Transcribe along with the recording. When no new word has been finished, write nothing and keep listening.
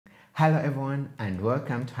Hello everyone and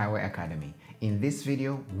welcome to Highway Academy. In this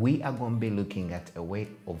video, we are going to be looking at a way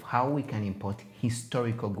of how we can import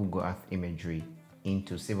historical Google Earth imagery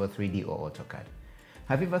into Civil 3D or AutoCAD.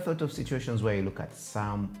 Have you ever thought of situations where you look at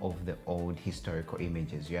some of the old historical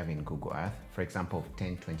images you have in Google Earth, for example, of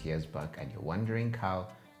 10, 20 years back, and you're wondering how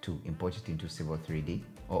to import it into Civil 3D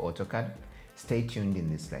or AutoCAD? Stay tuned in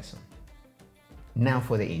this lesson. Now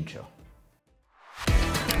for the intro.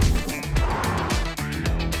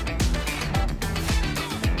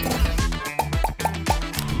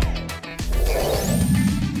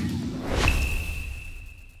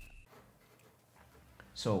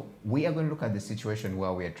 So we are going to look at the situation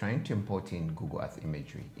where we are trying to import in Google Earth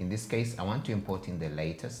imagery. In this case, I want to import in the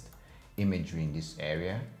latest imagery in this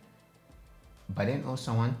area, but then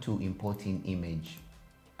also I want to import in image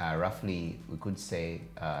roughly, we could say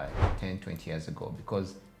 10, 20 years ago,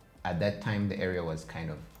 because at that time the area was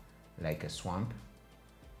kind of like a swamp.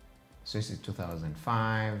 So this is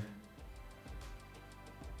 2005.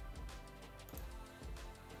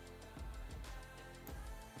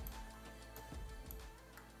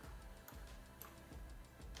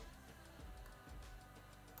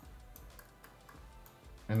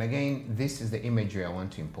 And again, this is the imagery I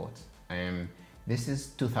want to import. This is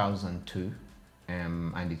 2002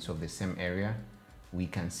 and it's of the same area. We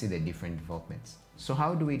can see the different developments. So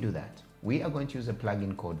how do we do that? We are going to use a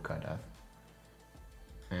plugin called Cad Earth.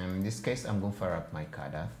 In this case, I'm going to fire up my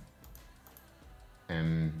Cad Earth.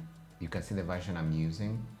 You can see the version I'm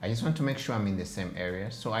using. I just want to make sure I'm in the same area.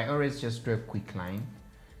 So I always just draw a quick line.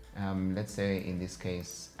 Let's say in this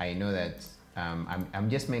case, I know that I'm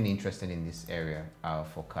just mainly interested in this area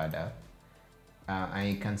for Cad Earth.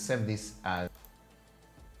 I can save this as,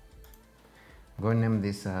 go name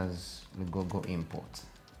this as Google Import.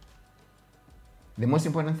 The most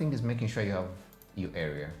important thing is making sure you have your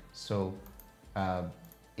area. So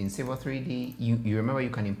in Civil 3D, you remember you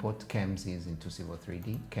can import KMZs into Civil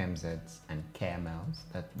 3D, KMZs and KMLs.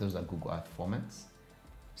 Those are Google Earth formats.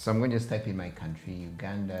 So I'm going to just type in my country,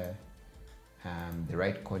 Uganda. The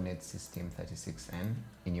right coordinate system 36N.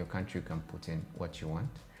 In your country, you can put in what you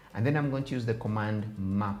want. And then I'm going to use the command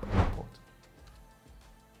map import.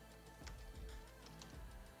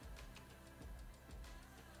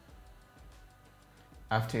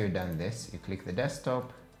 After you've done this, you click the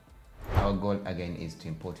desktop. Our goal again is to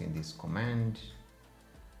import in this command.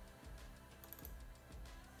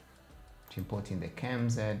 To import in the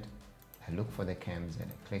KMZ, I look for the KMZ,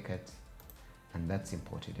 I click it, and that's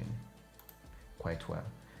imported in quite well.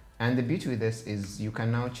 And the beauty with this is you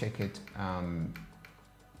can now check it.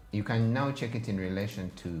 You can now check it in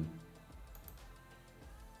relation to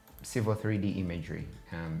Civil 3D imagery.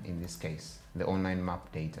 In this case, the online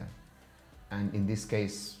map data, and in this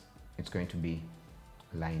case, it's going to be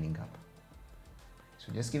lining up.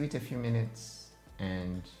 So just give it a few minutes,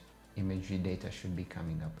 and imagery data should be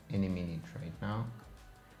coming up any minute right now.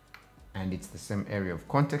 And it's the same area of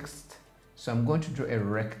context. So I'm going to draw a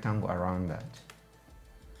rectangle around that.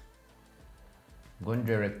 I'm going to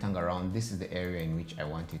draw a rectangle around. This is the area in which I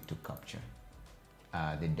want it to capture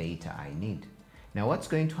the data I need. Now what's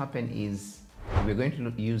going to happen is we're going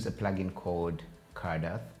to use a plugin called Cad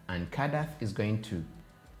Earth, and Cad Earth is going to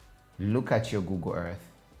look at your Google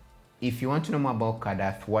Earth. If you want to know more about Cad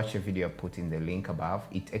Earth, watch a video I put in the link above.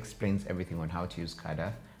 It explains everything on how to use Cad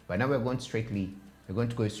Earth. But now we're going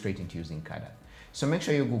to go straight into using Cad Earth. So make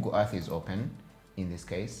sure your Google Earth is open. In this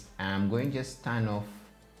case, I'm going to just turn off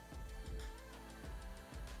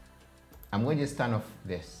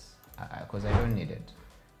this because I don't need it.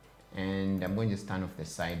 And I'm going to just turn off the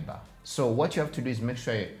sidebar. So what you have to do is make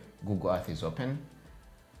sure your Google Earth is open.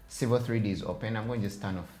 Civil 3D is open. I'm going to just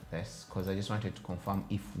turn off this because I just wanted to confirm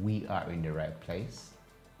if we are in the right place.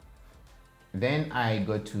 Then I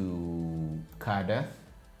go to Cad Earth.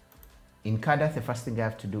 In Cad Earth, the first thing I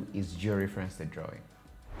have to do is georeference the drawing.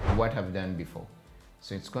 What I've done before.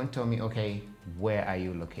 So it's going to tell me, okay, where are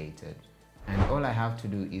you located? And all I have to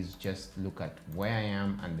do is just look at where I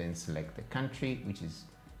am and then select the country, which is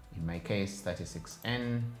in my case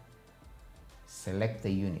 36N. Select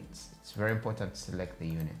the units. It's very important to select the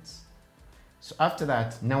units. So after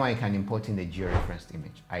that, now I can import in the georeferenced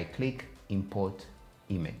image. I click import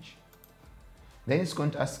image. Then it's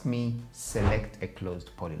going to ask me select a closed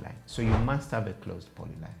polyline. So you must have a closed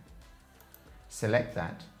polyline. Select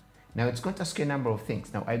that. Now it's going to ask you a number of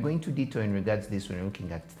things. Now I'm going to detail in regards to this when you're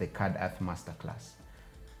looking at the Cad Earth masterclass.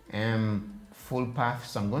 Full path.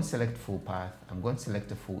 So I'm going to select full path. I'm going to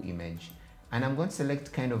select a full image, and I'm going to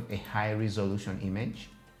select kind of a high resolution image.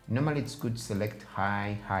 Normally it's good to select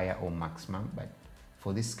high, higher, or maximum, but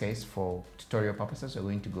for this case, for tutorial purposes, we're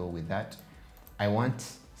going to go with that. I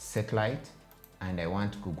want satellite, and I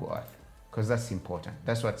want Google Earth, because that's important.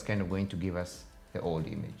 That's what's kind of going to give us the old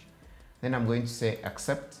image. Then I'm going to say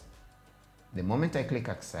accept. The moment I click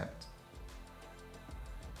accept,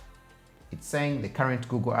 it's saying the current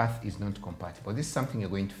Google Earth is not compatible. This is something you're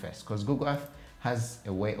going to face, because Google Earth has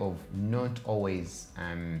a way of not always,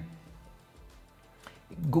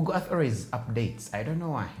 Google Earth always updates. I don't know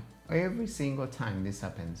why. Every single time this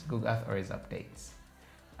happens, Google Earth always updates.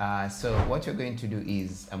 So what you're going to do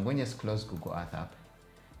is, I'm going to just close Google Earth up,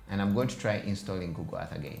 and I'm going to try installing Google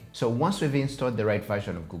Earth again. So once we've installed the right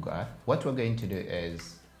version of Google Earth, what we're going to do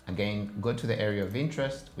is, again, go to the area of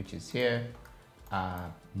interest, which is here,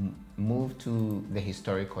 move to the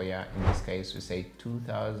historical year. In this case, we say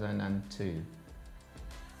 2002.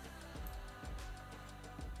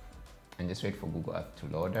 And just wait for Google Earth to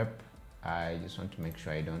load up. I just want to make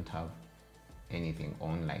sure I don't have anything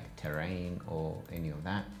on like terrain or any of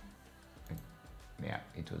that. Yeah,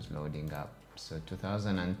 it was loading up. So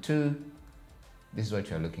 2002, this is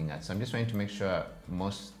what you're looking at. So I'm just trying to make sure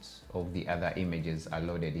most of the other images are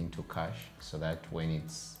loaded into cache, so that when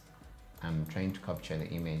I'm trying to capture the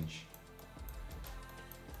image,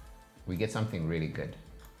 we get something really good.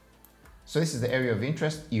 So this is the area of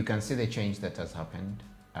interest. You can see the change that has happened.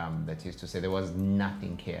 That is to say, there was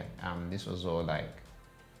nothing here. This was all like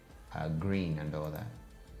green and all that.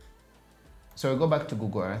 So we go back to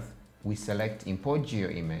Google Earth. We select import geo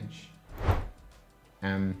image.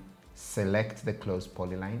 Select the closed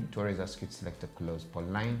polyline. It always asks you to select a closed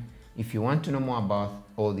polyline. If you want to know more about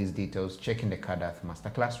all these details, check in the Cad Earth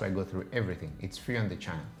masterclass where I go through everything. It's free on the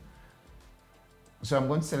channel. So I'm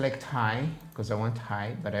going to select high because I want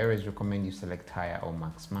high, but I always recommend you select higher or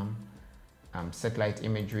maximum. Satellite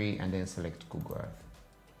imagery, and then select Google Earth.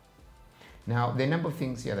 Now, there are a number of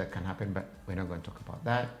things here that can happen, but we're not going to talk about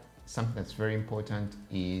that. Something that's very important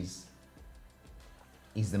is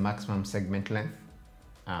the maximum segment length.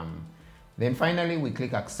 Then finally, we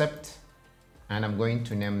click accept, and I'm going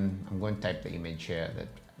to type the image here.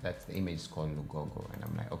 That's the image is called Lugogo, and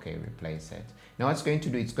I'm like, okay, replace it. Now, what's going to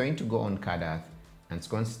do? It's going to go on Cad Earth, and it's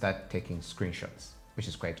going to start taking screenshots, which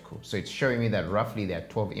is quite cool. So it's showing me that roughly there are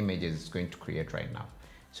 12 images it's going to create right now.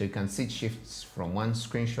 So you can see it shifts from one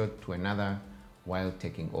screenshot to another while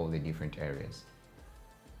taking all the different areas.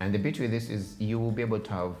 And the beauty with this is you will be able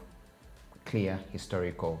to have clear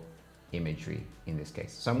historical imagery in this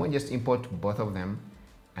case. So I'm going to just import both of them,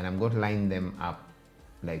 and I'm going to line them up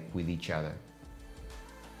like with each other.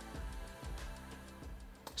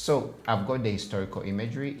 So I've got the historical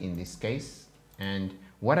imagery in this case, and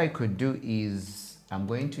what I could do is I'm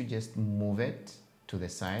going to just move it to the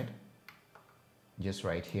side, just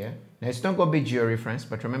right here. Now it's not going to be georeference,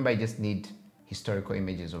 but remember I just need historical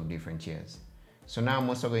images of different years. So now I'm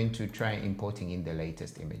also going to try importing in the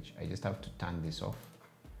latest image. I just have to turn this off,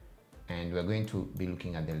 and we're going to be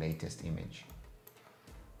looking at the latest image.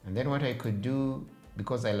 And then what I could do,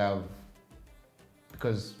 because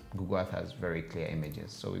Google Earth has very clear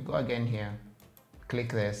images. So we go again here,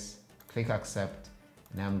 click this, click accept.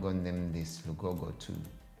 Now I'm going to name this Lugogo 2.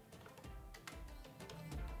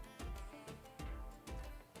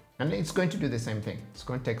 And it's going to do the same thing. It's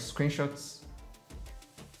going to take screenshots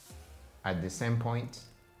at the same point,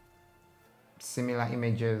 similar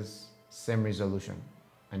images, same resolution.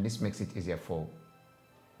 And this makes it easier for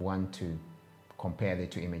one to compare the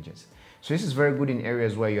two images. So this is very good in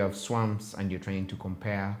areas where you have swamps and you're trying to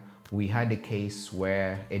compare. We had a case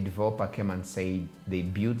where a developer came and said they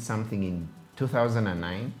built something in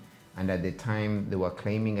 2009, and at the time they were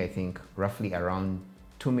claiming, I think, roughly around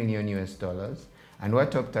 $2 million US. And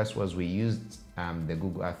what helped us was we used the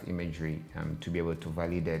Google Earth imagery to be able to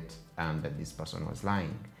validate that this person was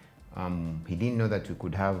lying. He didn't know that we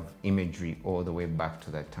could have imagery all the way back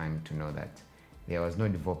to that time to know that there was no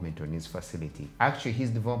development on his facility. Actually, his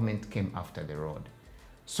development came after the road.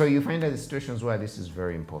 So you find that the situations where this is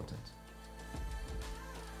very important.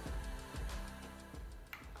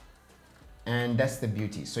 And that's the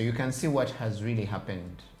beauty. So you can see what has really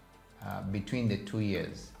happened between the 2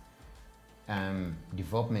 years.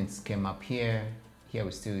 Developments came up here. Here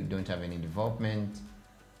we still don't have any development.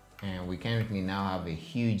 And we currently now have a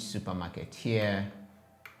huge supermarket here.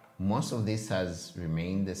 Most of this has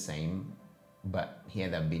remained the same, but here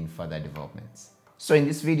there have been further developments. So in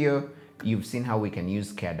this video, you've seen how we can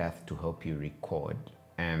use Cad Earth to help you record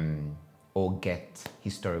or get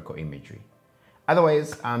historical imagery.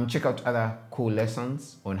 Otherwise, check out other cool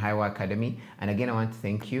lessons on Hwy Academy. And again, I want to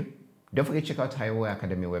thank you. Don't forget to check out Hwy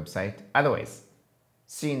Academy website. Otherwise,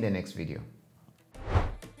 see you in the next video.